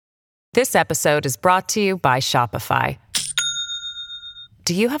This episode is brought to you by Shopify.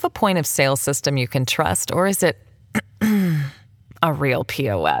 Do you have a point of sale system you can trust, or is it a real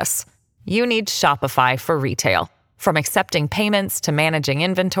POS? You need Shopify for retail. From accepting payments to managing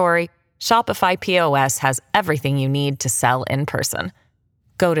inventory, Shopify POS has everything you need to sell in person.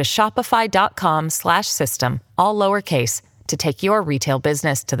 Go to shopify.com/system, all lowercase, to take your retail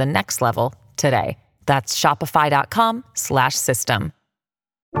business to the next level today. That's shopify.com/system.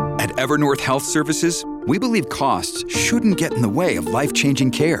 At Evernorth Health Services, we believe costs shouldn't get in the way of life-changing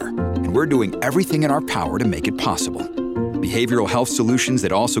care, and we're doing everything in our power to make it possible. Behavioral health solutions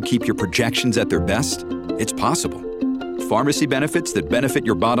that also keep your projections at their best? It's possible. Pharmacy benefits that benefit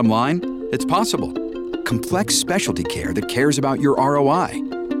your bottom line? It's possible. Complex specialty care that cares about your ROI?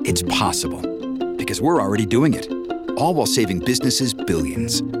 It's possible. Because we're already doing it. All while saving businesses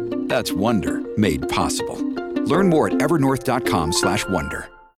billions. That's Wonder made possible. Learn more at evernorth.com/wonder.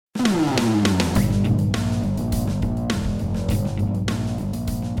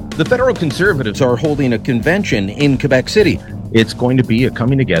 The federal conservatives are holding a convention in Quebec City. It's going to be a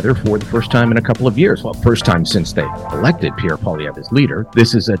coming together for the first time in a couple of years. Well, first time since they elected Pierre Poilievre as leader.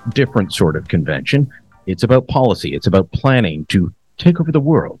 This is a different sort of convention. It's about policy. It's about planning to take over the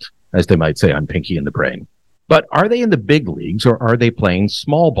world, as they might say on Pinky and the Brain. But are they in the big leagues, or are they playing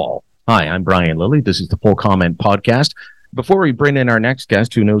small ball? Hi, I'm Brian Lilly. This is the Full Comment Podcast. Before we bring in our next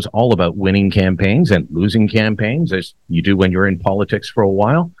guest who knows all about winning campaigns and losing campaigns, as you do when you're in politics for a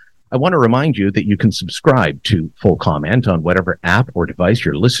while, I want to remind you that you can subscribe to Full Comment on whatever app or device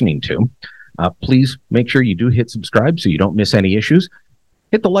you're listening to. Please make sure you do hit subscribe so you don't miss any issues.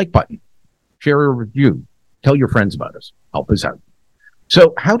 Hit the like button. Share a review. Tell your friends about us. Help us out.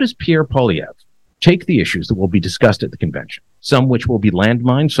 So how does Pierre Poilievre take the issues that will be discussed at the convention, some which will be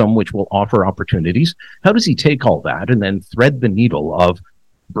landmines, some which will offer opportunities? How does he take all that and then thread the needle of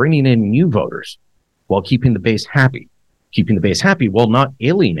bringing in new voters while keeping the base happy? Keeping the base happy while not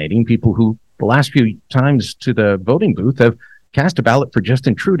alienating people who the last few times to the voting booth have cast a ballot for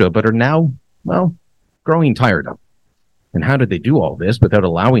Justin Trudeau, but are now, well, growing tired of. And how did they do all this without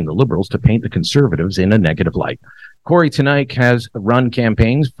allowing the Liberals to paint the Conservatives in a negative light? Corey tonight has run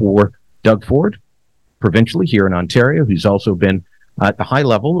campaigns for Doug Ford, provincially here in Ontario, who's also been at the high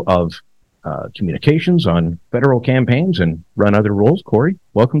level of communications on federal campaigns and run other roles. Corey,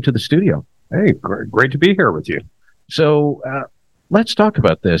 welcome to the studio. Hey, great to be here with you. So let's talk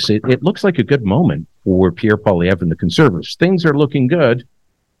about this. It looks like a good moment for Pierre Poilievre and the Conservatives. Things are looking good,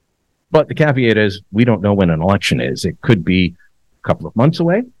 but the caveat is we don't know when an election is. It could be a couple of months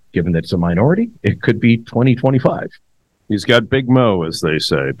away, given that it's a minority. It could be 2025. He's got big mo, as they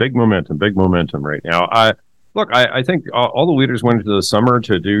say. Big momentum right now. I think all the leaders went into the summer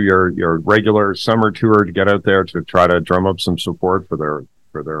to do your regular summer tour to get out there to try to drum up some support for their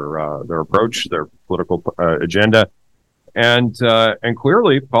approach, their political agenda. And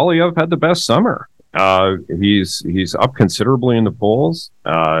clearly, Poilievre had the best summer. He's up considerably in the polls,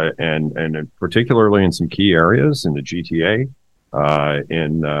 and particularly in some key areas in the GTA,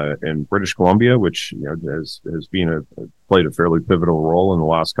 in British Columbia, which has played a fairly pivotal role in the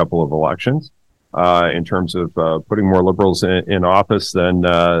last couple of elections, in terms of putting more Liberals in office than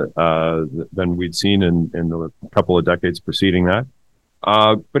we'd seen in the couple of decades preceding that.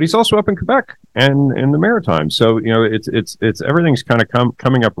 But he's also up in Quebec and in the Maritimes. So, it's everything's kind of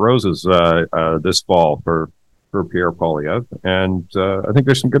coming up roses, this fall for Pierre Poilievre. And, I think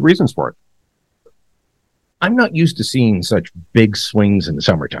there's some good reasons for it. I'm not used to seeing such big swings in the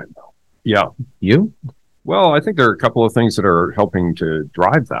summertime, though. Yeah. You? Well, I think there are a couple of things that are helping to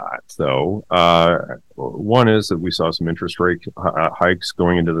drive that, though. One is that we saw some interest rate hikes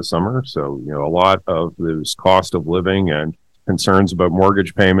going into the summer. So, a lot of this cost of living and concerns about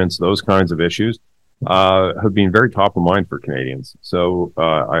mortgage payments, those kinds of issues, have been very top of mind for Canadians. So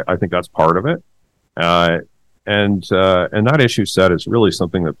I think that's part of it. And that issue set is really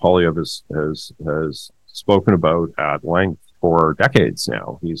something that Poilievre has spoken about at length for decades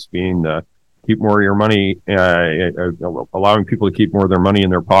now. He's been keep more of your money, allowing people to keep more of their money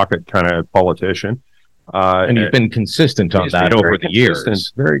in their pocket kind of politician. And he's been consistent on that over the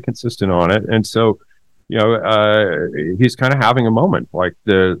years. Very consistent on it. And so, he's kind of having a moment. Like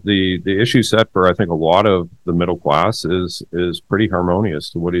the issue set for, I think, a lot of the middle class is pretty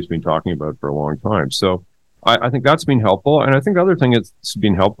harmonious to what he's been talking about for a long time. So I think that's been helpful. And I think the other thing that's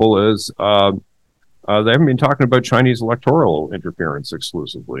been helpful is they haven't been talking about Chinese electoral interference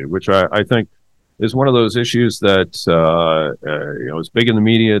exclusively, which I think is one of those issues that is big in the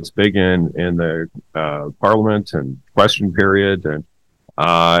media, it's big in the Parliament and question period, and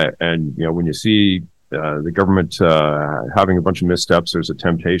when you see the government having a bunch of missteps, there's a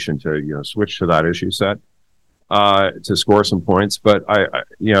temptation to switch to that issue set to score some points. But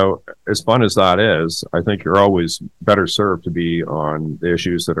as fun as that is, I think you're always better served to be on the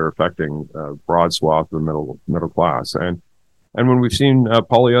issues that are affecting a broad swath of the middle class. And when we've seen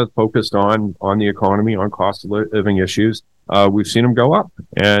Poilievre focused on the economy, on cost of living issues, we've seen them go up.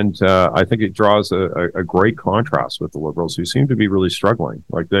 And I think it draws a great contrast with the Liberals, who seem to be really struggling.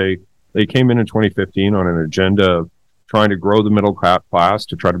 Like they came in 2015 on an agenda of trying to grow the middle class,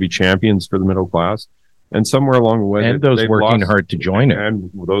 to try to be champions for the middle class. And somewhere along the way, and those working hard to join it.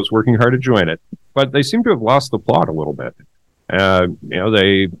 And those working hard to join it. But they seem to have lost the plot a little bit.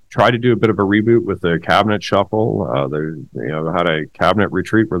 They tried to do a bit of a reboot with the cabinet shuffle. They had a cabinet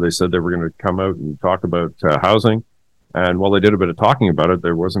retreat where they said they were going to come out and talk about housing. And while they did a bit of talking about it,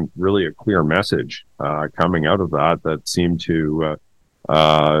 there wasn't really a clear message coming out of that seemed to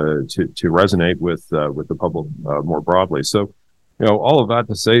resonate with the public more broadly. So, all of that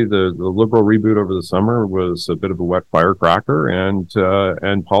to say, the Liberal reboot over the summer was a bit of a wet firecracker, and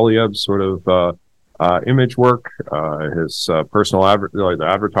Poilievre's sort of image work, his personal the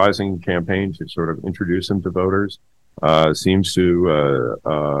advertising campaign to sort of introduce him to voters seems to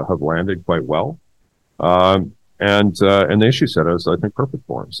have landed quite well. And the issue set is, I think, perfect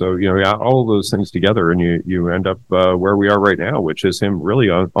for him. So, all of those things together, and you end up where we are right now, which is him really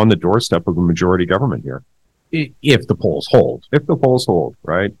on the doorstep of a majority government here. If the polls hold. If the polls hold,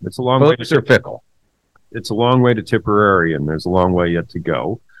 right? It's a long way to fickle. It's a long way to Tipperary, and there's a long way yet to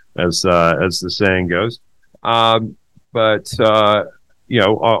go, as the saying goes. But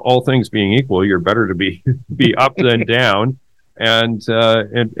all things being equal, you're better to be up than down. And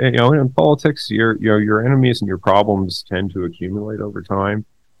in politics, your enemies and your problems tend to accumulate over time,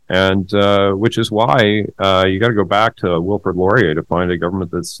 and which is why you got to go back to Wilfrid Laurier to find a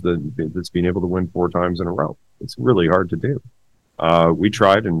government that's been able to win 4 times in a row. It's really hard to do. We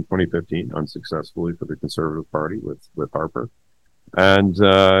tried in 2015 unsuccessfully for the Conservative Party with Harper, and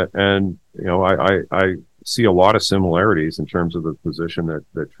I see a lot of similarities in terms of the position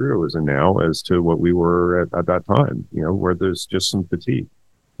that Trudeau is in now as to what we were at that time, where there's just some fatigue.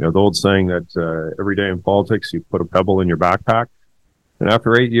 The old saying that every day in politics, you put a pebble in your backpack, and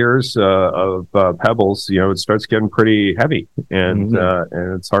after 8 years of pebbles, it starts getting pretty heavy, and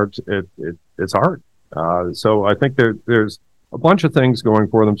it's hard. It's hard. So I think there's a bunch of things going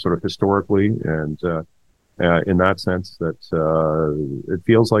for them, sort of historically, and in that sense, that it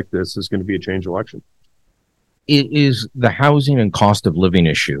feels like this is going to be a change election. Is the housing and cost of living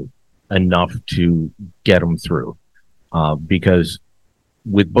issue enough to get him through? Because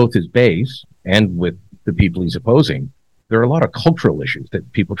with both his base and with the people he's opposing, there are a lot of cultural issues that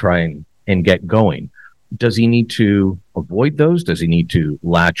people try and get going. Does he need to avoid those? Does he need to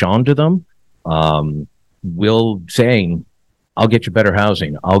latch onto them? Will saying, I'll get you better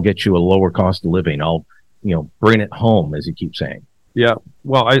housing, I'll get you a lower cost of living, I'll bring it home, as he keeps saying. Yeah,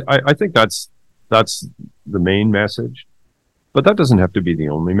 well, I think that's the main message, but that doesn't have to be the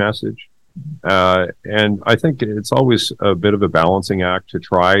only message. And I think it's always a bit of a balancing act to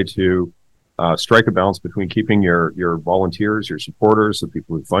try to strike a balance between keeping your volunteers, your supporters, the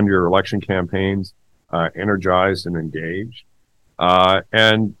people who fund your election campaigns, energized and engaged.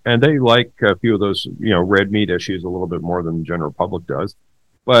 And they like a few of those, red meat issues a little bit more than the general public does.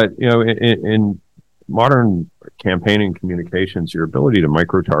 But, in modern campaigning communications, your ability to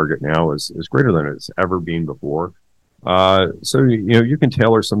micro-target now is greater than it's ever been before. So, you can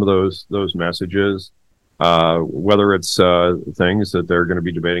tailor some of those messages, whether it's things that they're going to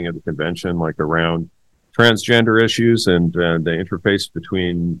be debating at the convention, like around transgender issues and the interface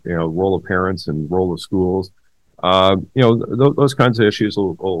between, role of parents and role of schools. Those kinds of issues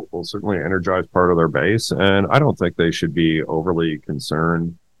will certainly energize part of their base. And I don't think they should be overly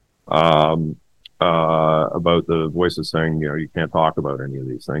concerned about the voices saying, you can't talk about any of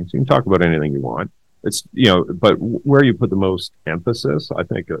these things. You can talk about anything you want. It's, but where you put the most emphasis, I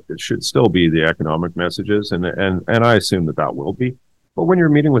think it should still be the economic messages. And I assume that will be. But when you're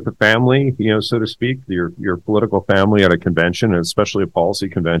meeting with the family, so to speak, your political family at a convention, and especially a policy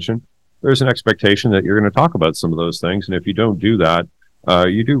convention, there's an expectation that you're going to talk about some of those things. And if you don't do that,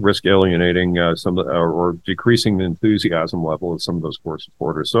 you do risk alienating some or decreasing the enthusiasm level of some of those core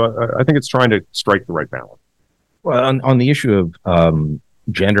supporters. So I think it's trying to strike the right balance. Well, on the issue of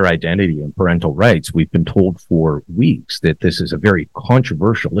gender identity and parental rights, we've been told for weeks that this is a very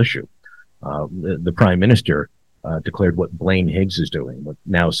controversial issue. The Prime Minister declared what Blaine Higgs is doing, what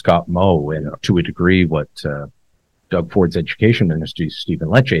now Scott Moe, and to a degree what Doug Ford's Education Minister, Stephen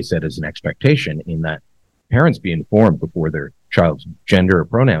Lecce, said is an expectation, in that parents be informed before their child's gender or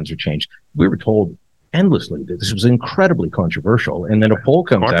pronouns are changed. We were told endlessly that this was incredibly controversial. And then a poll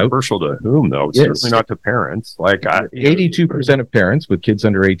comes out. Controversial to whom, though? It's certainly not to parents. 82% of parents with kids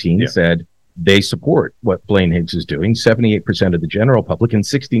under 18 said they support what Blaine Higgs is doing. 78% of the general public and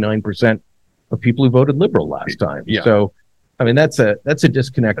 69% of people who voted Liberal last time. Yeah. So, I mean, that's a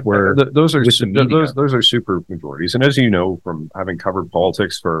disconnect where those are super majorities. And as you know, from having covered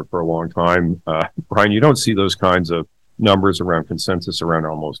politics for a long time, Brian, you don't see those kinds of numbers around consensus around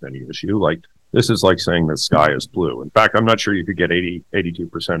almost any issue. Like, this is like saying the sky is blue. In fact, I'm not sure you could get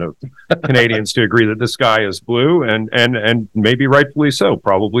 82% of Canadians to agree that the sky is blue, and maybe rightfully so,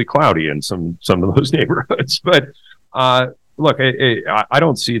 probably cloudy in some of those neighborhoods. But look, I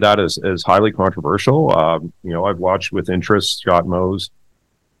don't see that as highly controversial. I've watched with interest Scott Moe's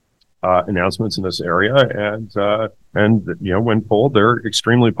announcements in this area, and when polled, they're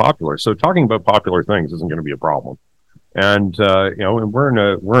extremely popular. So talking about popular things isn't going to be a problem. And and we're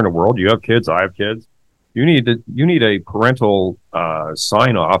in a world. You have kids. I have kids. You need a parental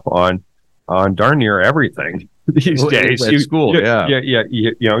sign off on darn near everything these days. School,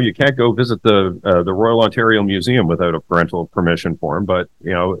 you can't go visit the Royal Ontario Museum without a parental permission form. But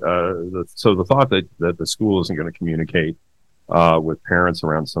so the thought that the school isn't going to communicate with parents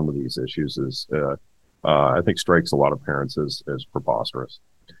around some of these issues is, I think, strikes a lot of parents as preposterous.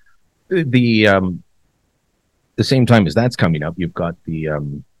 The same time as that's coming up, you've got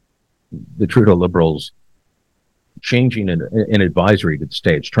the Trudeau Liberals changing an advisory to the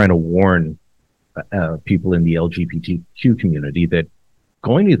states, trying to warn people in the LGBTQ community that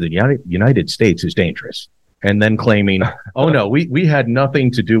going to the United States is dangerous, and then claiming, "Oh no, we had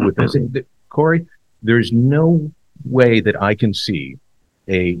nothing to do with this." Corey, there's no way that I can see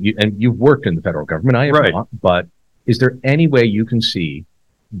and you've worked in the federal government, I have not, but is there any way you can see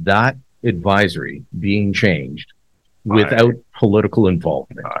that advisory being changed without political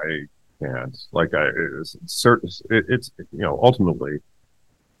involvement? I can't. It's ultimately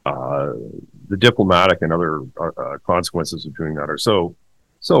the diplomatic and other consequences of doing that are so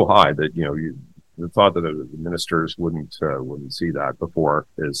high that the thought that the ministers wouldn't see that before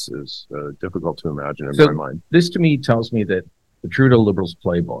is difficult to imagine in my mind. This to me tells me that the Trudeau Liberals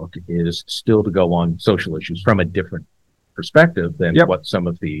playbook is still to go on social issues from a different perspective than what some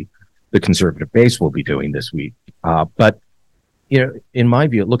of the Conservative base will be doing this week. But in my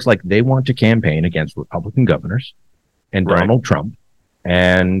view, it looks like they want to campaign against Republican governors and Donald Trump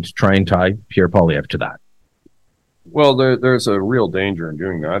and try and tie Pierre Poilievre to that. Well, there's a real danger in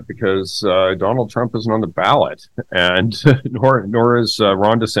doing that because Donald Trump isn't on the ballot, and nor is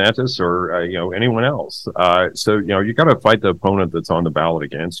Ron DeSantis or anyone else. So you got to fight the opponent that's on the ballot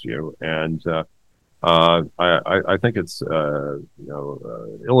against you, and I think it's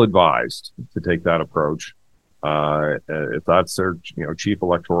ill-advised to take that approach. If that's their chief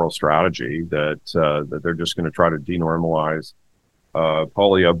electoral strategy, that they're just going to try to denormalize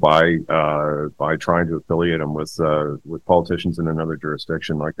Poilievre by trying to affiliate him with politicians in another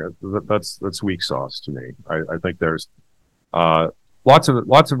jurisdiction, that's weak sauce to me. I think there's lots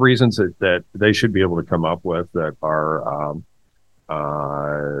of reasons that they should be able to come up with that are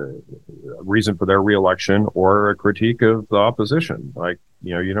reason for their reelection or a critique of the opposition.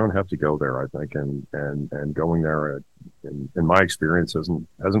 You don't have to go there, I think, and going there, in my experience,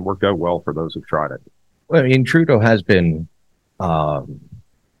 hasn't worked out well for those who've tried it. Well, I mean, Trudeau has been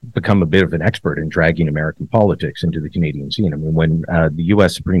become a bit of an expert in dragging American politics into the Canadian scene. I mean, when the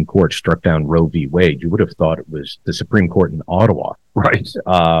U.S. Supreme Court struck down Roe v. Wade, you would have thought it was the Supreme Court in Ottawa. Right.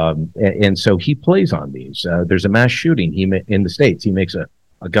 And so he plays on these. There's a mass shooting in the States. He makes a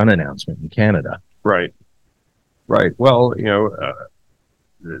gun announcement in Canada. Right. Right. Well,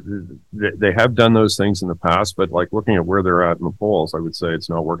 they have done those things in the past, but looking at where they're at in the polls, I would say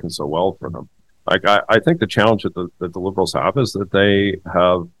it's not working so well for them. I think the challenge that the Liberals have is that they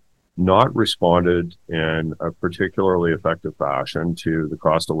have not responded in a particularly effective fashion to the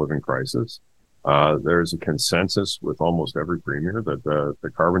cost of living crisis. There's a consensus with almost every premier that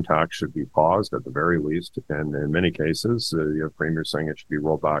the carbon tax should be paused at the very least, and in many cases, you have premiers saying it should be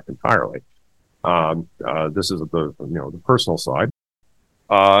rolled back entirely. This is the personal side,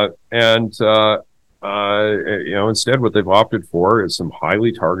 instead what they've opted for is some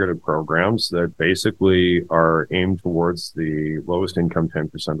highly targeted programs that basically are aimed towards the lowest income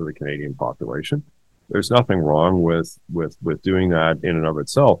 10% of the Canadian population. There's nothing wrong with doing that in and of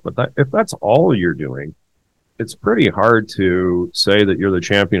itself, but if that's all you're doing, it's pretty hard to say that you're the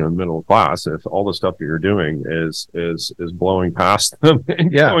champion of the middle class if all the stuff that you're doing is blowing past them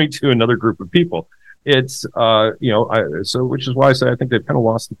and going to another group of people. It's which is why I say I think they've kind of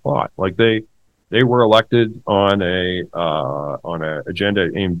lost the plot. They were elected on a agenda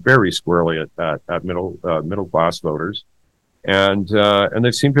aimed very squarely at middle class voters, and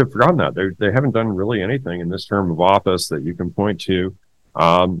they seem to have forgotten that. They haven't done really anything in this term of office that you can point to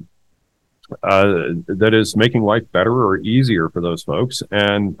that is making life better or easier for those folks.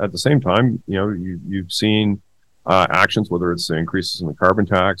 And at the same time, you've seen actions, whether it's increases in the carbon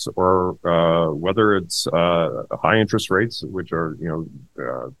tax or whether it's high interest rates, which are,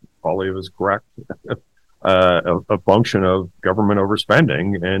 Poilievre is correct, a function of government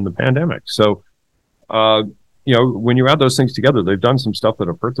overspending and the pandemic. So, when you add those things together, they've done some stuff that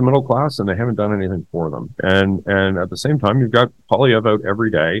have hurt the middle class, and they haven't done anything for them. And at the same time, you've got Poilievre out every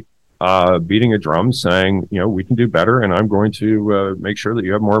day, beating a drum, saying, we can do better, and I'm going to make sure that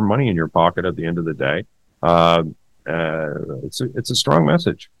you have more money in your pocket at the end of the day. It's a strong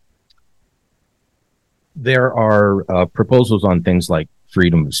message. There are proposals on things like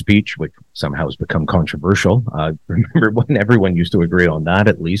freedom of speech, which somehow has become controversial. Remember when everyone used to agree on that,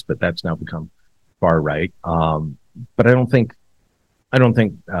 at least, but that's now become far right. But I don't think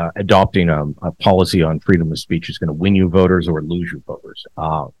adopting a policy on freedom of speech is going to win you voters or lose you voters.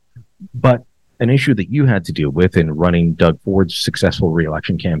 But an issue that you had to deal with in running Doug Ford's successful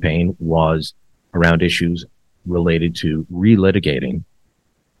re-election campaign was around issues related to relitigating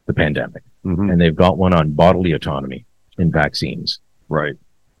the pandemic. Mm-hmm. And they've got one on bodily autonomy in vaccines. Right.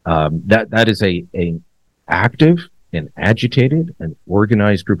 That is a active and agitated and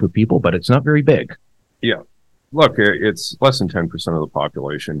organized group of people, but it's not very big. Yeah. Look, it's less than 10% of the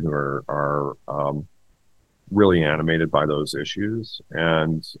population who are really animated by those issues,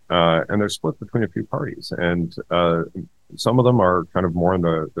 and they're split between a few parties, and some of them are kind of more on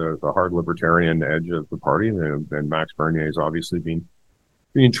the hard libertarian edge of the party, and Max Bernier has obviously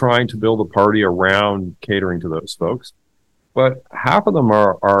been trying to build a party around catering to those folks. But half of them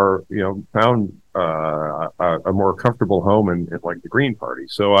are found a more comfortable home in like the Green Party.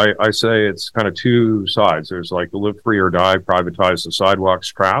 So I say it's kind of two sides. There's like the live free or die, privatize the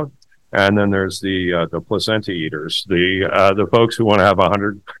sidewalks crowd, and then there's the placenta eaters, the folks who want to have a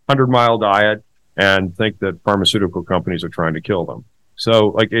 100-mile diet and think that pharmaceutical companies are trying to kill them. So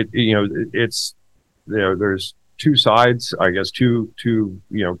like it's there's two sides, I guess, two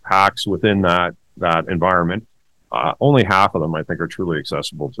packs within that environment. Only half of them, I think, are truly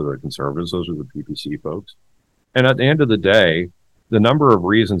accessible to the Conservatives. Those are the PPC folks. And at the end of the day, the number of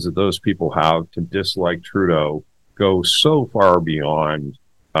reasons that those people have to dislike Trudeau go so far beyond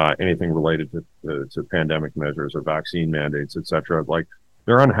anything related to pandemic measures or vaccine mandates, et cetera. Like,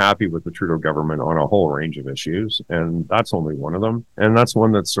 they're unhappy with the Trudeau government on a whole range of issues, and that's only one of them. And that's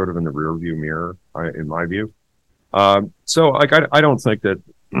one that's sort of in the rearview mirror, in my view. So, like, I don't think that...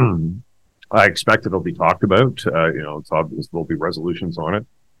 I expect it'll be talked about. It's obvious there'll be resolutions on it.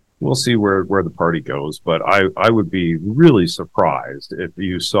 We'll see where the party goes, but I would be really surprised if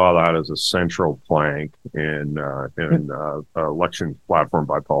you saw that as a central plank in election platform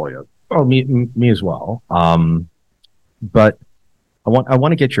by Poilievre. Oh, me as well. But I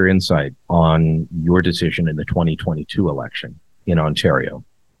want to get your insight on your decision in the 2022 election in Ontario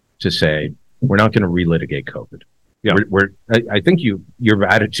to say we're not going to relitigate COVID. Yeah, I think your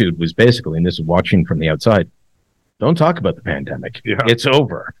attitude was basically, and this is watching from the outside, don't talk about the pandemic. Yeah. It's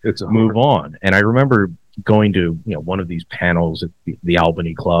over. Move on. And I remember going to one of these panels at the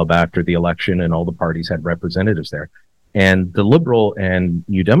Albany Club after the election, and all the parties had representatives there. And the Liberal and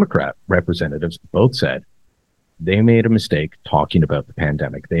New Democrat representatives both said they made a mistake talking about the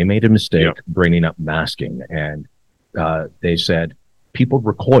pandemic. They made a mistake bringing up masking. And they said people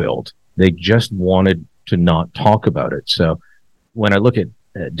recoiled. They just wanted to not talk about it. So when I look at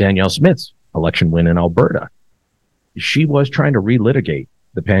Danielle Smith's election win in Alberta, she was trying to relitigate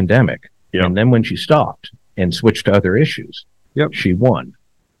the pandemic. Yep. And then when she stopped and switched to other issues, she won.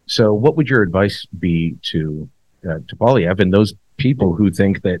 So what would your advice be to Poilievre and those people who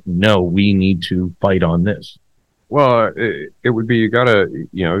think that, no, we need to fight on this? Well, it would be, you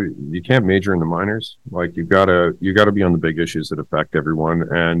can't major in the minors. Like, you gotta be on the big issues that affect everyone,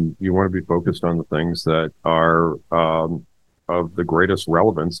 and you want to be focused on the things that are of the greatest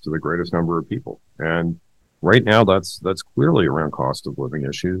relevance to the greatest number of people. And right now, that's clearly around cost of living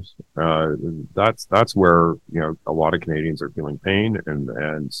issues. That's where a lot of Canadians are feeling pain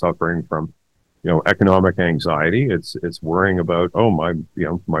and suffering from economic anxiety. It's worrying about,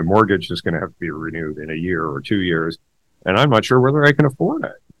 my mortgage is going to have to be renewed in a year or 2 years, and I'm not sure whether I can afford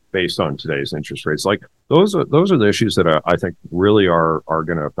it based on today's interest rates. Like, those are the issues that I think really are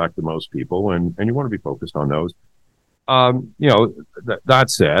going to affect the most people, and you want to be focused on those. That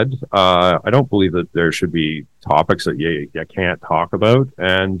said, I don't believe that there should be topics that you can't talk about.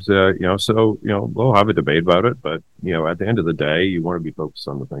 And, we'll have a debate about it. But, at the end of the day, you want to be focused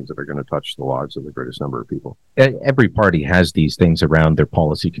on the things that are going to touch the lives of the greatest number of people. Every party has these things around their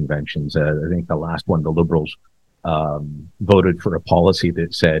policy conventions. I think the last one, the Liberals voted for a policy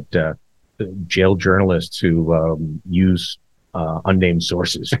that said jail journalists who use unnamed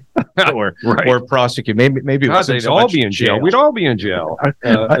sources or prosecute. Maybe God, they'd all be in jail. We'd all be in jail.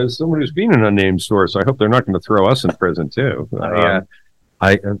 As someone who's been an unnamed source, I hope they're not going to throw us in prison too.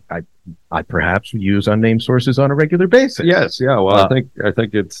 I perhaps use unnamed sources on a regular basis. Yes, yeah. Well, I think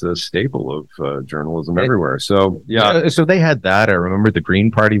it's a staple of journalism everywhere. So yeah. So they had that. I remember the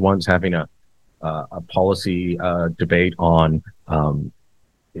Green Party once having a policy debate on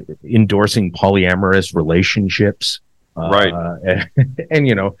endorsing polyamorous relationships. Right.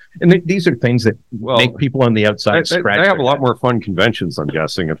 And these are things that make people on the outside scratch. They have a lot more fun conventions, I'm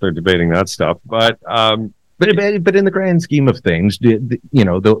guessing, if they're debating that stuff. But in the grand scheme of things,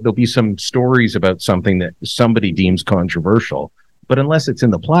 there'll be some stories about something that somebody deems controversial, but unless it's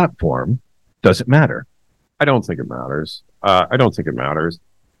in the platform, does it matter? I don't think it matters. I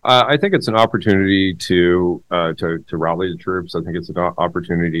think it's an opportunity to rally the troops. I think it's an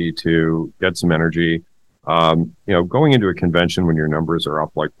opportunity to get some energy. Going into a convention when your numbers are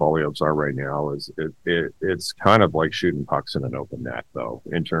up like Poilievre's are right now it's kind of like shooting pucks in an open net, though,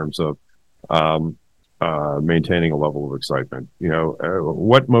 in terms of maintaining a level of excitement.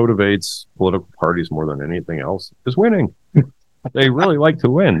 What motivates political parties more than anything else is winning. They really like to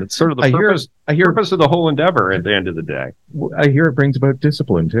win. It's sort of the purpose of the whole endeavor at the end of the day. I hear it brings about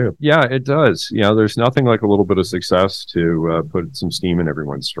discipline too. Yeah, it does. There's nothing like a little bit of success to put some steam in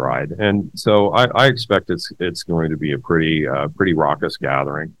everyone's stride. And so I expect it's going to be a pretty raucous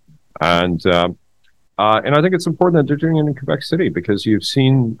gathering. And I think it's important that they're doing it in Quebec City, because you've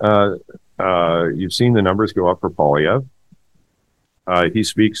seen the numbers go up for Poilievre. He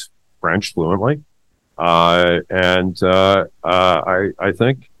speaks French fluently. I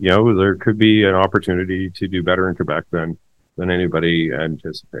think, there could be an opportunity to do better in Quebec than anybody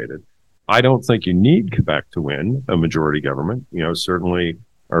anticipated. I don't think you need Quebec to win a majority government. Certainly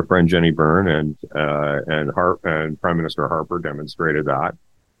our friend Jenny Byrne and Prime Minister Harper demonstrated that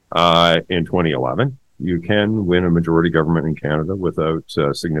in 2011. You can win a majority government in Canada without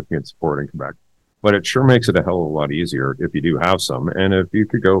significant support in Quebec. But it sure makes it a hell of a lot easier if you do have some. And if you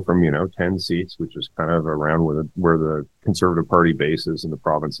could go from, 10 seats, which is kind of around where the Conservative Party base is in the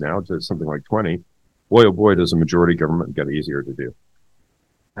province now, to something like 20, boy, oh boy, does a majority government get easier to do.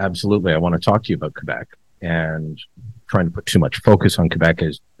 Absolutely. I want to talk to you about Quebec, and trying to put too much focus on Quebec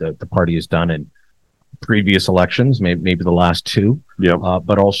as the party has done in previous elections, maybe the last two. Yeah.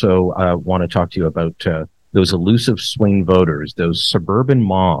 But also want to talk to you about those elusive swing voters, those suburban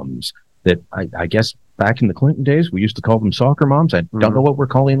moms that I guess back in the Clinton days, we used to call them soccer moms. I don't know what we're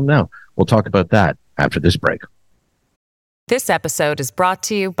calling them now. We'll talk about that after this break. This episode is brought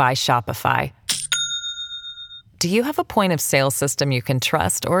to you by Shopify. Do you have a point of sale system you can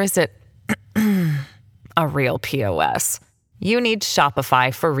trust, or is it a real POS? You need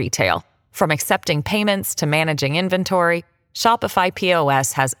Shopify for retail. From accepting payments to managing inventory, Shopify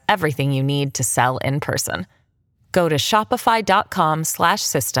POS has everything you need to sell in person. Go to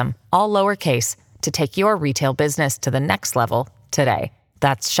shopify.com/system, all lowercase, to take your retail business to the next level today.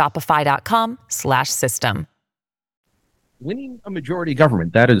 That's shopify.com/system. Winning a majority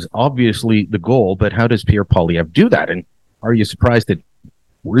government, that is obviously the goal, but how does Pierre Poilievre do that? And are you surprised that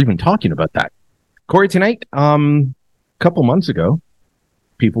we're even talking about that? Corey, tonight, a couple months ago,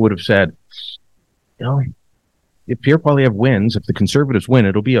 people would have said, if Pierre Poilievre wins, if the Conservatives win,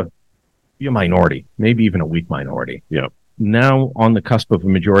 it'll be a minority, maybe even a weak minority. Yeah. Now on the cusp of a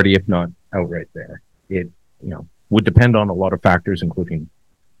majority, if not outright there. It, would depend on a lot of factors, including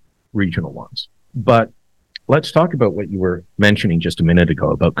regional ones. But let's talk about what you were mentioning just a minute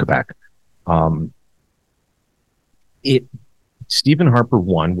ago about Quebec. Stephen Harper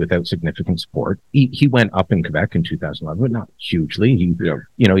won without significant support. He went up in Quebec in 2011, but not hugely. He's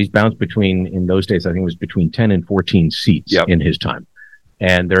bounced between, in those days, I think it was between 10 and 14 seats in his time.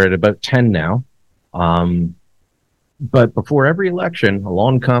 And they're at about 10 now. But before every election,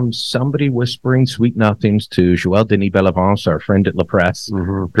 along comes somebody whispering sweet nothings to Joël Denis Bellavance, our friend at La Presse,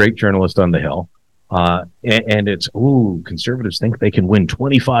 great journalist on the Hill. And it's, Conservatives think they can win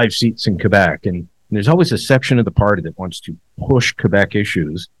 25 seats in Quebec. And there's always a section of the party that wants to push Quebec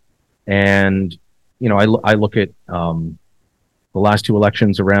issues. And, I look at the last two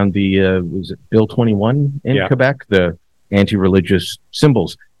elections around the, was it Bill 21 in Quebec, the anti-religious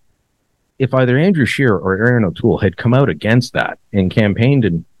symbols. if either Andrew Scheer or Erin O'Toole had come out against that and campaigned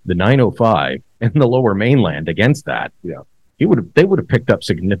in the 905 and the Lower Mainland against that, they would have picked up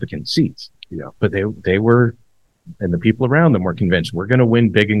significant seats. Yeah, but they were, and the people around them were convinced we're going to win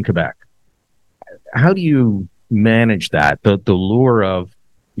big in Quebec. How do you manage that? The lure of,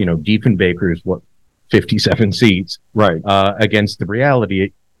 Diefenbaker's 57 seats, right, against the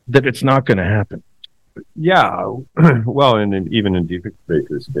reality that it's not going to happen. Yeah, well, and even in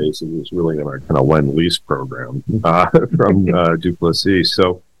Diefenbaker's case, it was really in a kind of lend-lease program from Duplessis.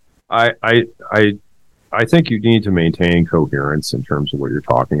 So I think you need to maintain coherence in terms of what you're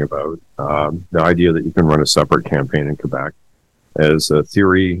talking about. The idea that you can run a separate campaign in Quebec is a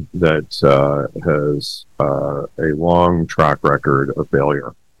theory that has a long track record of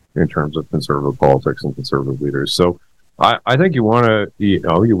failure in terms of conservative politics and conservative leaders. So I think you want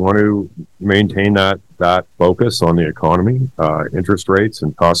to maintain that focus on the economy. Interest rates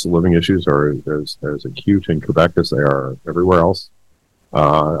and cost of living issues are as acute in Quebec as they are everywhere else.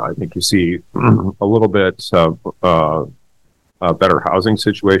 I think you see a little bit of a better housing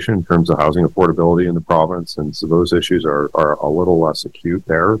situation in terms of housing affordability in the province, and so those issues are a little less acute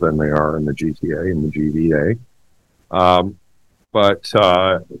there than they are in the GTA and the GVA. But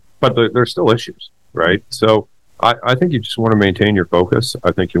there's still issues, right? So I think you just want to maintain your focus.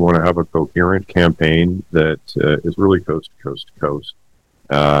 I think you want to have a coherent campaign that is really coast to coast to coast,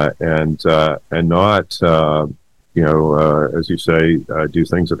 and not as you say, do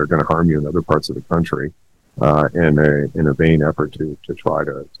things that are going to harm you in other parts of the country, in a vain effort to try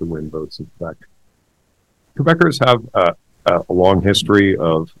to win votes in Quebec. Quebecers have a long history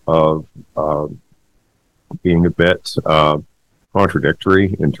of being a bit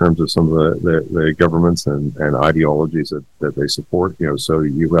contradictory in terms of some of the governments and ideologies that they support. So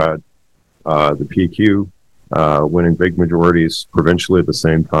you had the PQ winning big majorities provincially at the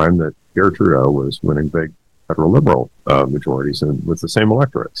same time that Pierre Trudeau was winning big federal Liberal majorities and with the same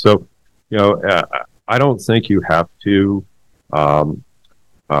electorate. So, I don't think you have to parrot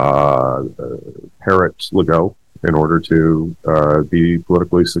Legault in order to be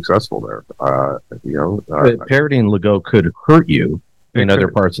politically successful there. But parroting Legault could hurt you in other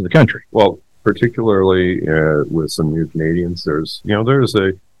parts of the country. Well, particularly with some new Canadians, there's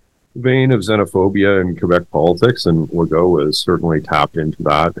a vein of xenophobia in Quebec politics, and Legault has certainly tapped into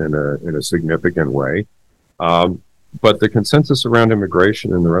that in a significant way. But the consensus around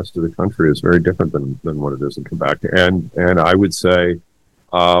immigration in the rest of the country is very different than what it is in Quebec. And I would say,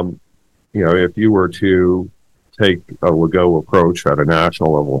 if you were to take a Legault approach at a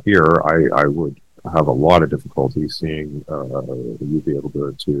national level here, I would have a lot of difficulty seeing you be able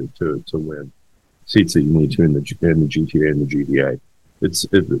to win seats that you need to in the GTA and the GDA.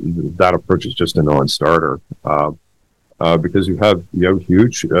 That approach is just a non-starter. Because you have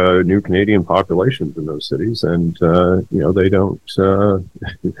huge new Canadian populations in those cities, and they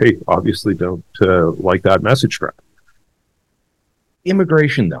obviously don't like that message track.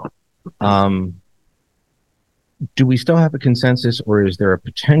 Immigration, though, do we still have a consensus, or is there a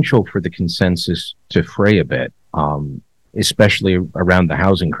potential for the consensus to fray a bit, especially around the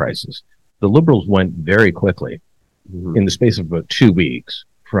housing crisis? The Liberals went very quickly, in the space of about 2 weeks,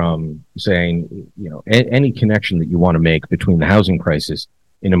 from saying, any connection that you want to make between the housing crisis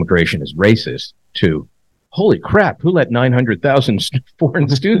and immigration is racist, to, holy crap, who let 900,000 foreign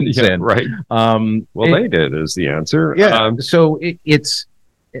students in? Right. They did is the answer. Yeah. So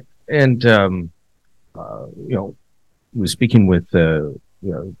was speaking with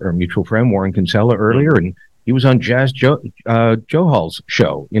our mutual friend Warren Kinsella earlier, and he was on Jazz Johал's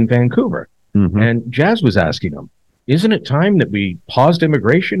show in Vancouver, and Jazz was asking him, isn't it time that we paused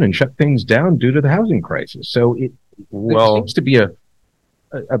immigration and shut things down due to the housing crisis? So there seems to be a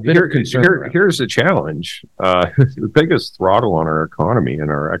bit of concern. Here's the challenge. The biggest throttle on our economy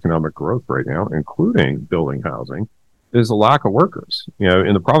and our economic growth right now, including building housing, is the lack of workers.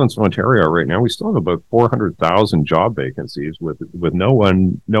 In the province of Ontario right now, we still have about 400,000 job vacancies with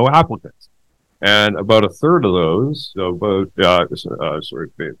no applicants. And about a third of those, so about a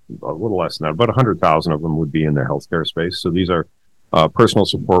little less than that, about 100,000 of them would be in the healthcare space. So these are personal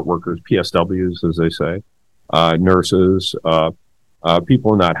support workers, PSWs, as they say, nurses,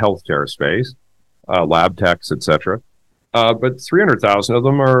 people in that healthcare space, lab techs, etc. But 300,000 of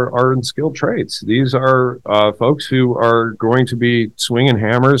them are in skilled trades. These are folks who are going to be swinging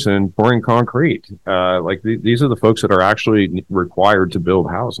hammers and pouring concrete. These are the folks that are actually required to build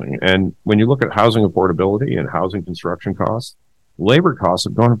housing. And when you look at housing affordability and housing construction costs, labor costs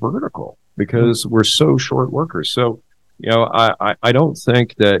have gone vertical because we're so short workers. So, I don't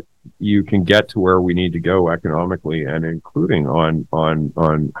think that you can get to where we need to go economically, and including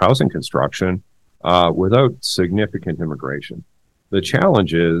on housing construction, without significant immigration. The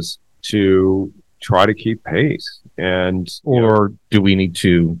challenge is to try to keep pace, or do we need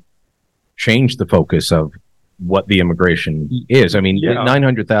to change the focus of what the immigration is? I mean,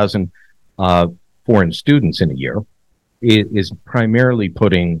 900,000 foreign students in a year is primarily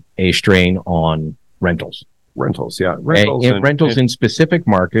putting a strain on rentals. Rentals in specific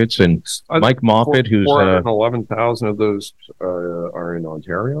markets. And Mike Moffat, who's 411,000 of those are in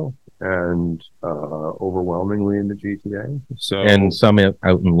Ontario, and overwhelmingly in the GTA. So, and some out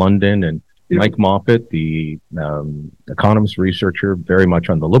in London. And Mike Moffat, the economist researcher, very much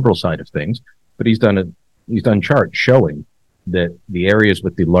on the liberal side of things, but he's done charts showing that the areas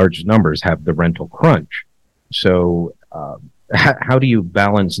with the largest numbers have the rental crunch. So how do you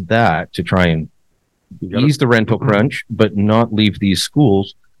balance that to try and ease the rental crunch, but not leave these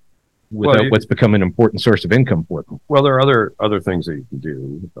schools without what's become an important source of income for them? Well, there are other things that you can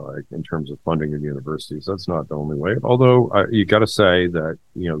do, like in terms of funding of universities. That's not the only way. Although you got to say that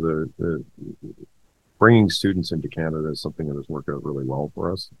the bringing students into Canada is something that has worked out really well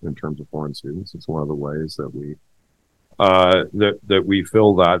for us in terms of foreign students. It's one of the ways that we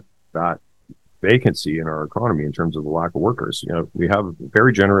fill that vacancy in our economy in terms of the lack of workers. We have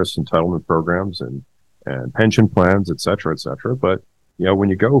very generous entitlement programs and pension plans, et cetera, but when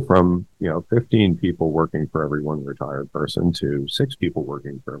you go from 15 people working for every one retired person to 6 people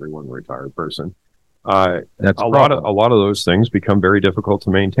working for every one retired person, that's a lot of those things become very difficult to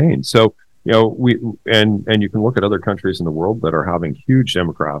maintain. So we you can look at other countries in the world that are having huge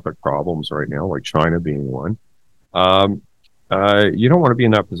demographic problems right now, like China being one. You don't want to be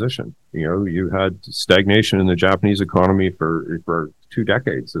in that position. You had stagnation in the Japanese economy for 2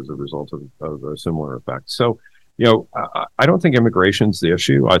 decades as a result of a similar effect. So, I don't think immigration's the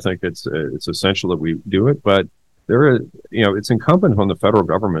issue. I think it's essential that we do it, but it's incumbent on the federal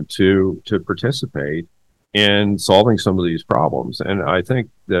government to participate in solving some of these problems. And I think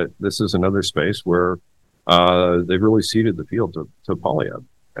that this is another space where they've really ceded the field to Poilievre.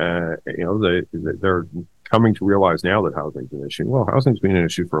 They're coming to realize now that housing's an issue. Well, housing's been an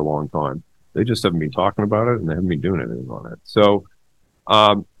issue for a long time. They just haven't been talking about it, and they haven't been doing anything on it. So,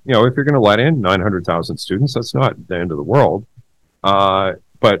 if you're going to let in 900,000 students, that's not the end of the world.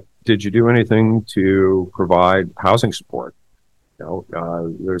 But did you do anything to provide housing support?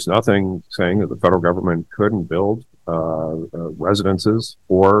 There's nothing saying that the federal government couldn't build residences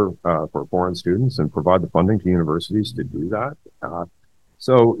for foreign students and provide the funding to universities to do that.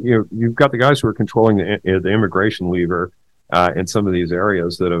 So you've got the guys who are controlling the immigration lever in some of these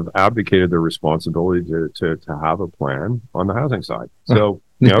areas that have abdicated their responsibility to have a plan on the housing side. So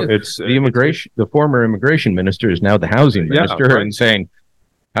it's the former immigration minister is now the housing minister, right, and saying,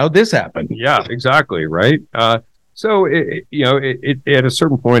 how'd this happen? Yeah, exactly, right. So it at a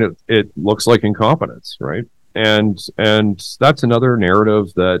certain point it looks like incompetence, right? And that's another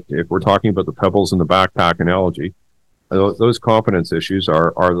narrative that, if we're talking about the pebbles in the backpack analogy, those competence issues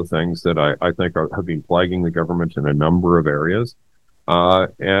are the things that I think have been plaguing the government in a number of areas,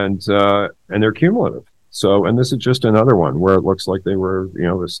 and they're cumulative. So, and this is just another one where it looks like they were,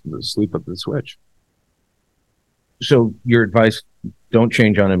 asleep at the switch. So, your advice: don't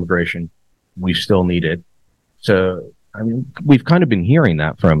change on immigration. We still need it. So, I mean, we've kind of been hearing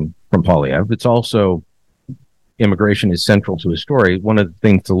that from Poilievre. It's also, immigration is central to his story. One of the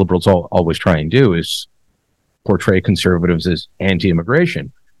things the Liberals always try and do is portray conservatives as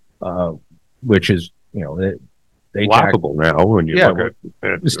anti-immigration, which is, they laughable now when you look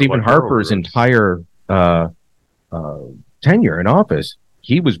at Stephen Harper's entire tenure in office.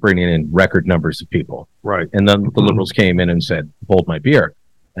 He was bringing in record numbers of people, right? And then the Liberals came in and said, "Hold my beer,"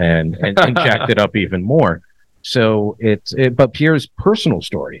 and jacked it up even more. So but Pierre's personal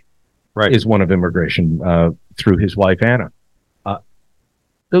story, right, is one of immigration through his wife Anna.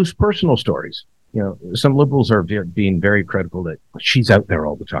 Those personal stories. Some Liberals are being very critical that she's out there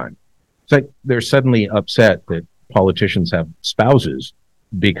all the time. It's like they're suddenly upset that politicians have spouses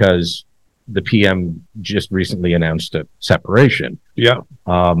because the PM just recently announced a separation. Yeah.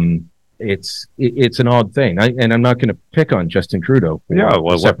 It's an odd thing. And I'm not going to pick on Justin Trudeau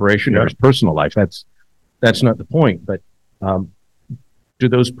for separation or his personal life. That's not the point. But do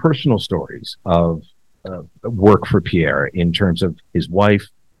those personal stories of work for Pierre in terms of his wife,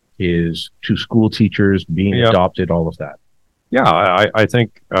 his 2 school teachers being adopted, all of that? Yeah, I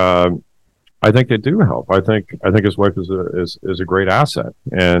think they do help. I think his wife is a great asset,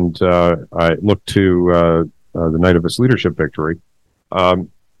 and I look to the night of his leadership victory.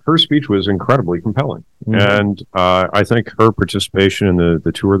 Her her speech was incredibly compelling. Mm-hmm. And I think her participation in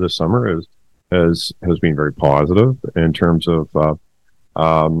the tour this summer has been very positive in terms of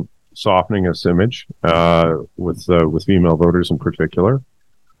softening its image with female voters in particular.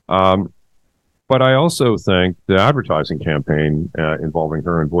 But I also think the advertising campaign involving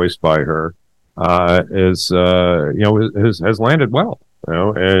her and voiced by her has landed well.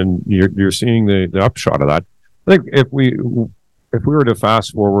 And you're seeing the upshot of that. I think if we were to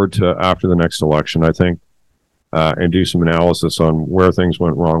fast forward to after the next election, I think, and do some analysis on where things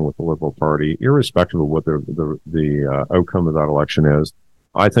went wrong with the Liberal Party, irrespective of what the outcome of that election is,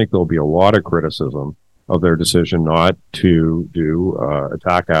 I think there'll be a lot of criticism of their decision not to do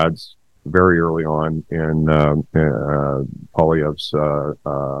attack ads very early on in Poilievre's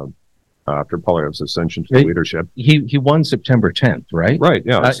after Poilievre's ascension to leadership. He won September 10th, right? Right.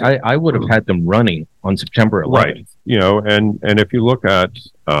 Yeah. I would have had them running on September 11th. Right. And if you look at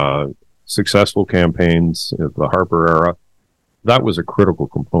successful campaigns of the Harper era, that was a critical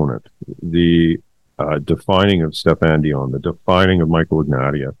component. The defining of Stéphane Dion, the defining of Michael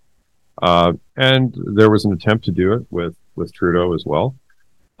Ignatieff, and there was an attempt to do it with Trudeau as well.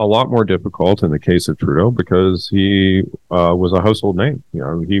 A lot more difficult in the case of Trudeau because he was a household name.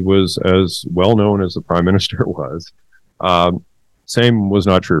 He was as well known as the Prime Minister was. Same was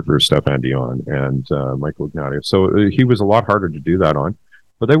not true for Stéphane Dion and Michael Ignatieff. So he was a lot harder to do that on.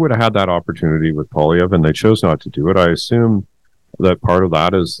 But they would have had that opportunity with Poilievre, and they chose not to do it. I assume that part of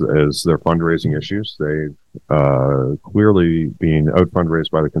that is their fundraising issues. They've clearly been out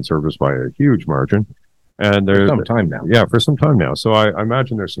fundraised by the Conservatives by a huge margin. And for some time now. Yeah, for some time now. So I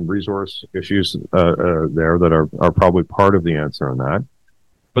imagine there's some resource issues there that are probably part of the answer on that.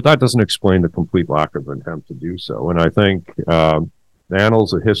 But that doesn't explain the complete lack of attempt to do so. And I think the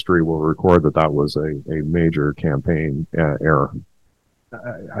annals of history will record that was a major campaign error.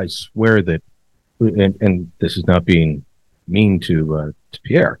 I swear that, and this is not being mean to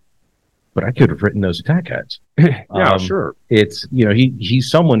Pierre, but I could have written those attack ads. Yeah, sure. It's, he's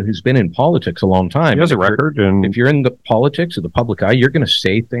someone who's been in politics a long time. He has a record. And if you're in the politics or the public eye, you're going to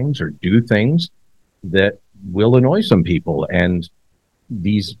say things or do things that will annoy some people. And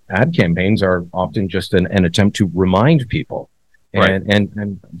these ad campaigns are often just an attempt to remind people. And, right. and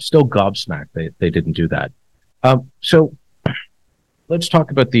I'm still gobsmacked they didn't do that. So let's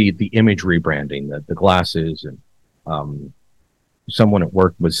talk about the image rebranding, the glasses. And someone at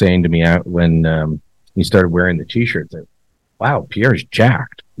work was saying to me when he started wearing the T-shirt that, wow, Pierre's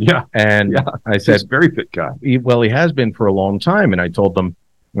jacked. Yeah. And yeah. I said, he's a very fit guy. He has been for a long time. And I told them,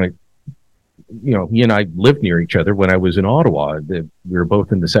 like, he and I lived near each other when I was in Ottawa. We were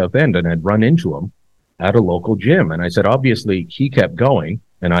both in the South End, and I'd run into him at a local gym. And I said, obviously, he kept going,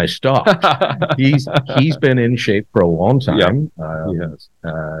 and I stopped. He's been in shape for a long time. Yeah, he has.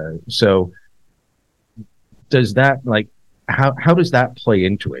 So does that, how does that play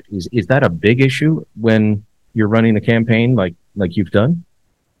into it? Is that a big issue when you're running a campaign like you've done?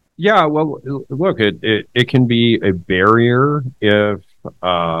 Yeah, well, look, it can be a barrier if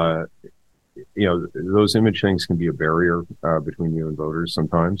those image things can be a barrier between you and voters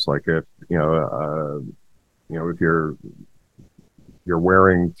sometimes. Like if if you're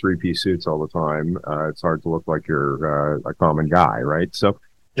wearing three-piece suits all the time, it's hard to look like you're a common guy, right? So.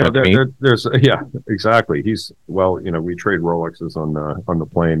 Yeah, there's exactly. We trade Rolexes on the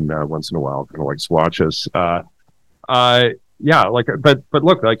plane once in a while, kind of like swatches. But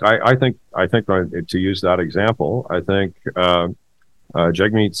look, I think to use that example, I think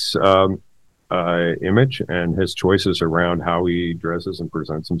Jagmeet's image and his choices around how he dresses and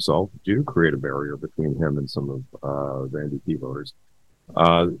presents himself do create a barrier between him and some of the NDP voters.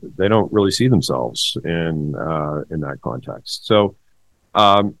 They don't really see themselves in that context. So.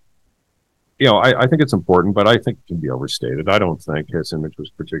 I think it's important, but I think it can be overstated. I don't think his image was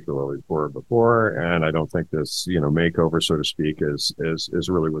particularly poor before, and I don't think this, makeover, so to speak, is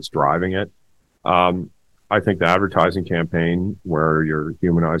really what's driving it. I think the advertising campaign where you're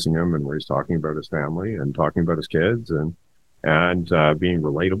humanizing him and where he's talking about his family and talking about his kids and being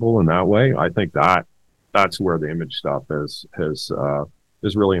relatable in that way, I think that's where the image stuff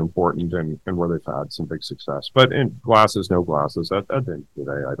is really important and where they've had some big success. But in glasses, no glasses, at the end of the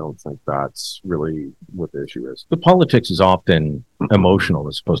day, I don't think that's really what the issue is. The politics is often emotional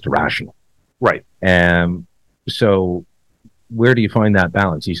as opposed to rational. Right. So where do you find that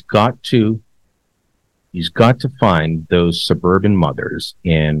balance? He's got to find those suburban mothers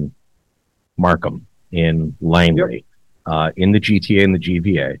in Markham, in Langley, in the GTA and the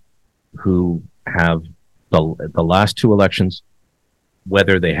GVA, who have the last two elections,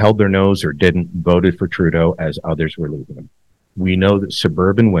 whether they held their nose or didn't, voted for Trudeau as others were leaving him. We know that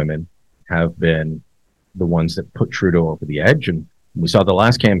suburban women have been the ones that put Trudeau over the edge. And we saw the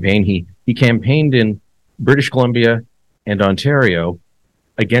last campaign, he campaigned in British Columbia and Ontario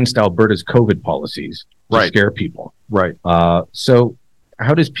against Alberta's COVID policies to scare people. Right. So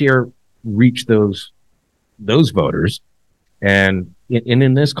how does Pierre reach those voters? And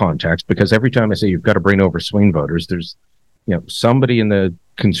in this context, because every time I say you've got to bring over swing voters, there's somebody in the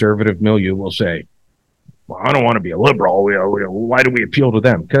conservative milieu will say, well, I don't want to be a liberal. Why do we appeal to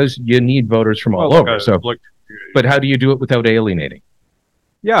them? Because you need voters from all over. But how do you do it without alienating?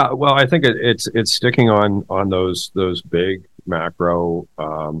 Yeah, well, I think it's sticking on those big macro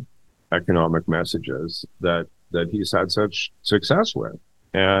economic messages that he's had such success with,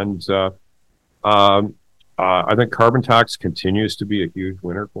 and I think carbon tax continues to be a huge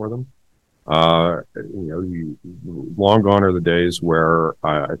winner for them. Long gone are the days where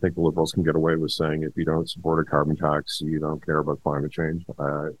I think the Liberals can get away with saying if you don't support a carbon tax, you don't care about climate change.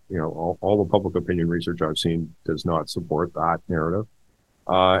 All the public opinion research I've seen does not support that narrative.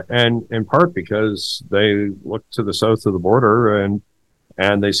 And in part because they look to the south of the border and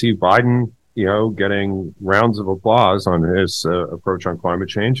they see Biden, getting rounds of applause on his approach on climate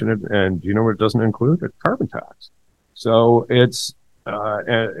change. And you know what it doesn't include? A carbon tax. So it's,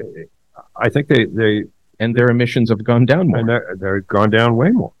 I think they and their emissions have gone down more. And they've gone down way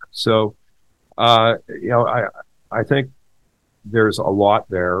more. So, I think there's a lot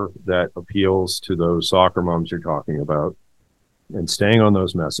there that appeals to those soccer moms you're talking about. And staying on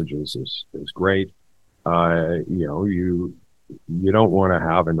those messages is great. You don't want to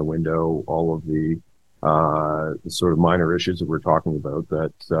have in the window all of the sort of minor issues that we're talking about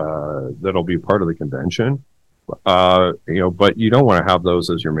that'll be part of the convention. But you don't want to have those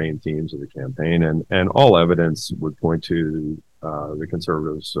as your main themes of the campaign. And all evidence would point to the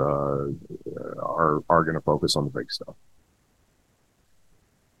Conservatives are going to focus on the big stuff.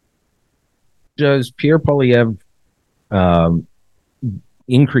 Does Pierre Poilievre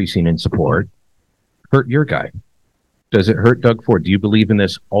increasing in support hurt your guy? Does it hurt Doug Ford? Do you believe in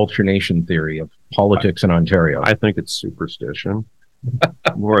this alternation theory of politics in Ontario? I think it's superstition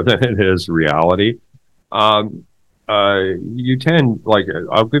more than it is reality. You tend,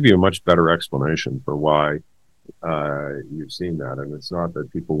 I'll give you a much better explanation for why you've seen that. And it's not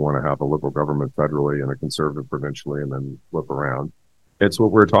that people want to have a liberal government federally and a conservative provincially and then flip around. It's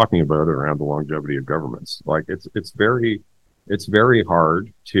what we're talking about around the longevity of governments. It's very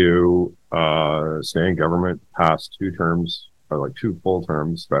hard to stay in government past 2 terms, or 2 full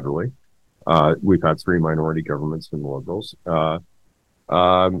terms federally. We've had 3 minority governments from the Liberals.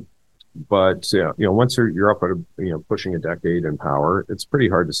 But once you're up at pushing a decade in power, it's pretty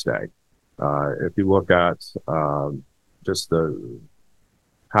hard to stay. If you look at just the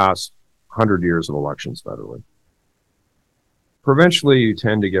past 100 years of elections federally, provincially you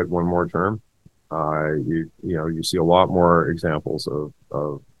tend to get 1 more term. You see a lot more examples of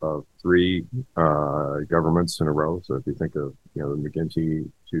 3 governments in a row. So if you think of the McGuinty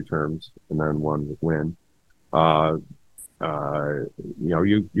 2 terms and then 1 with Wynne,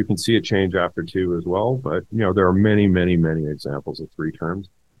 you can see a change after 2 as well. But there are many examples of 3 terms,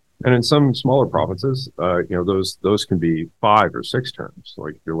 and in some smaller provinces, those can be 5 or 6 terms.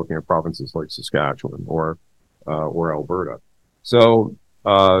 Like if you're looking at provinces like Saskatchewan or Alberta. So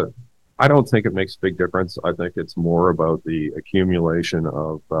I don't think it makes a big difference. I think it's more about the accumulation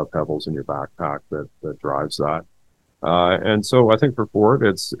of pebbles in your backpack that drives that. And so I think for Ford,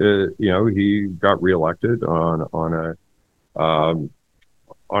 he got reelected on a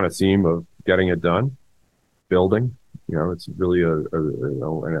theme of getting it done, building. It's really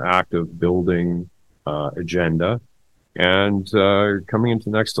an active building agenda. And coming into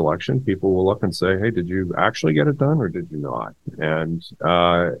the next election, people will look and say, "Hey, did you actually get it done, or did you not?" And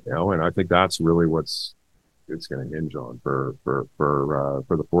and I think that's really it's going to hinge on for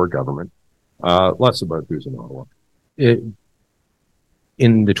the Ford government. Less about who's in Ottawa. In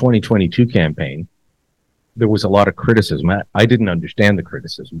the 2022 campaign, there was a lot of criticism. I didn't understand the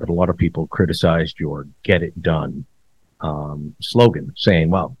criticism, but a lot of people criticized your "Get It Done" slogan, saying,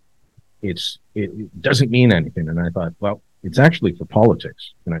 "Well, it doesn't mean anything." And I thought, well, it's actually for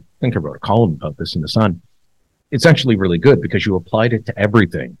politics. And I think I wrote a column about this in the Sun. It's actually really good because you applied it to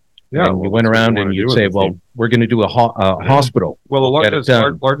everything. Yeah, and you went around and you'd say, well, we're going to do a hospital. Well, the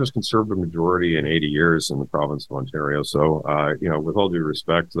largest conservative majority in 80 years in the province of Ontario. So, with all due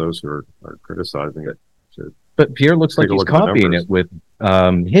respect, those who are criticizing it. But Pierre looks like he's copying it with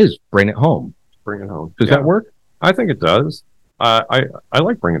his Bring It Home. Bring It Home. Does that work? I think it does. I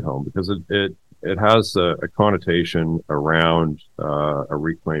like Bring It Home because it has a connotation around a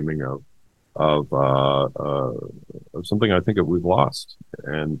reclaiming of of something I think that we've lost,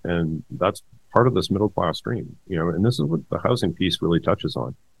 and that's part of this middle class dream. And this is what the housing piece really touches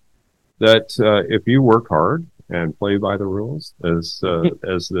on. That if you work hard and play by the rules, as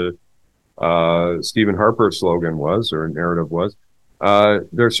the Stephen Harper slogan was, or narrative was,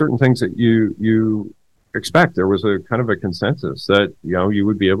 there are certain things that you expect. There was a kind of a consensus that you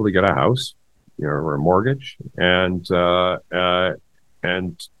would be able to get a house, or a mortgage, and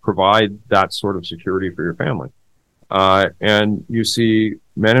provide that sort of security for your family. And you see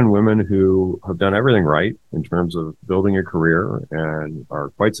men and women who have done everything right in terms of building a career and are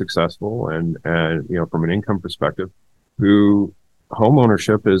quite successful, and from an income perspective, who home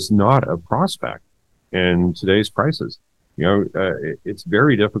ownership is not a prospect in today's prices. It's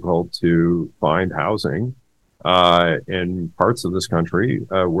very difficult to find housing in parts of this country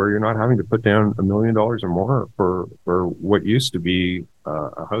where you're not having to put down $1 million or more for what used to be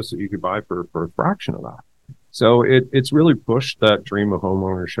a house that you could buy for a fraction of that. So it's really pushed that dream of home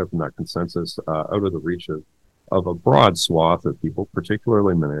ownership and that consensus out of the reach of a broad swath of people,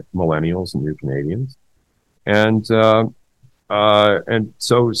 particularly millennials and new Canadians. And so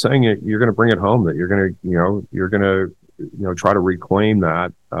saying you're going to bring it home, that you're going to try to reclaim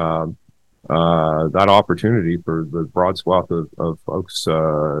that that opportunity for the broad swath of folks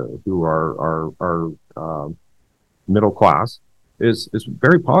who are middle class is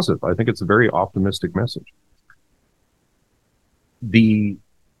very positive. I think it's a very optimistic message.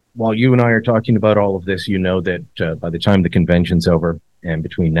 While you and I are talking about all of this, that by the time the convention's over and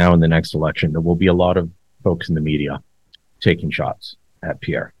between now and the next election, there will be a lot of folks in the media taking shots at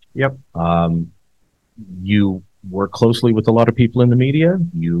Pierre. Yep. You work closely with a lot of people in the media.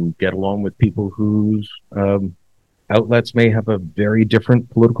 You get along with people whose outlets may have a very different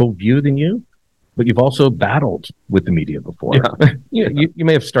political view than you, but you've also battled with the media before. Yeah. You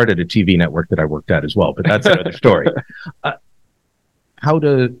may have started a TV network that I worked at as well, but that's another story.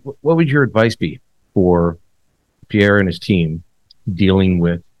 What would your advice be for Pierre and his team dealing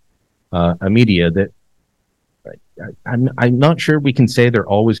with a media that I'm not sure we can say they're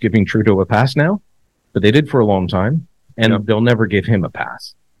always giving Trudeau a pass now, but they did for a long time, and they'll never give him a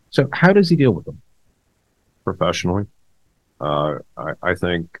pass. So how does he deal with them? Professionally. I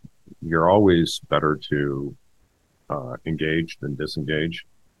think you're always better to engage than disengage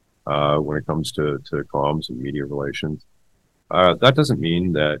when it comes to comms and media relations. That doesn't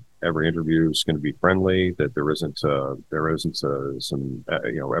mean that every interview is going to be friendly, that there isn't some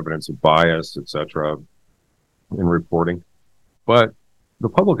evidence of bias, etc. in reporting. But the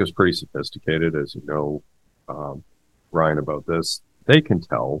public is pretty sophisticated, as you know, Ryan, about this. They can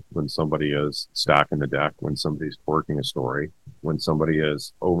tell when somebody is stacking the deck, when somebody's twerking a story, when somebody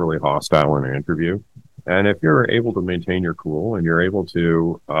is overly hostile in an interview. And if you're able to maintain your cool and you're able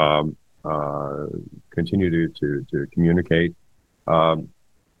to continue to communicate,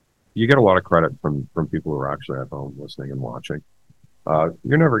 you get a lot of credit from people who are actually at home listening and watching.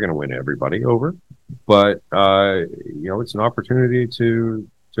 You're never going to win everybody over, but it's an opportunity to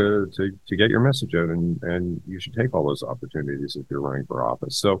get your message out, and you should take all those opportunities if you're running for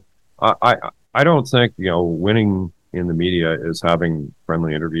office. So I don't think winning in the media is having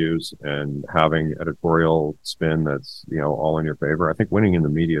friendly interviews and having editorial spin that's all in your favor. I think winning in the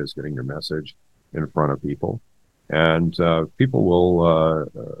media is getting your message in front of people, and people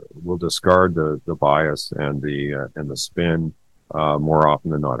will discard the bias and the spin more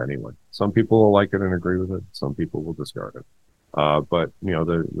often than not anyway. Some people will like it and agree with it. Some people will discard it. But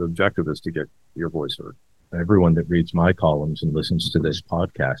the objective is to get your voice heard. Everyone that reads my columns and listens to this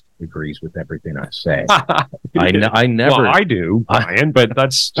podcast agrees with everything I say. I never. Well, I do, Brian, but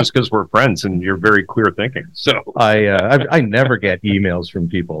that's just because we're friends and you're very clear thinking. So I never get emails from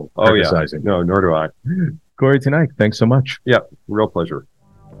people criticizing. No, nor do I. Corey, tonight, thanks so much. Yeah, real pleasure.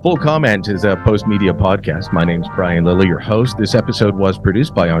 Full Comment is a post-media podcast. My name's Brian Lilly, your host. This episode was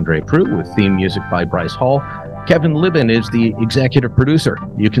produced by Andre Proulx with theme music by Bryce Hall. Kevin Libin is the executive producer.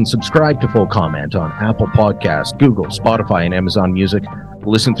 You can subscribe to Full Comment on Apple Podcasts, Google, Spotify, and Amazon Music.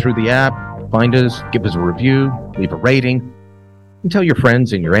 Listen through the app, find us, give us a review, leave a rating, and tell your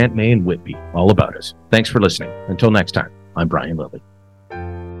friends and your Aunt May and Whitby all about us. Thanks for listening. Until next time, I'm Brian Lilly.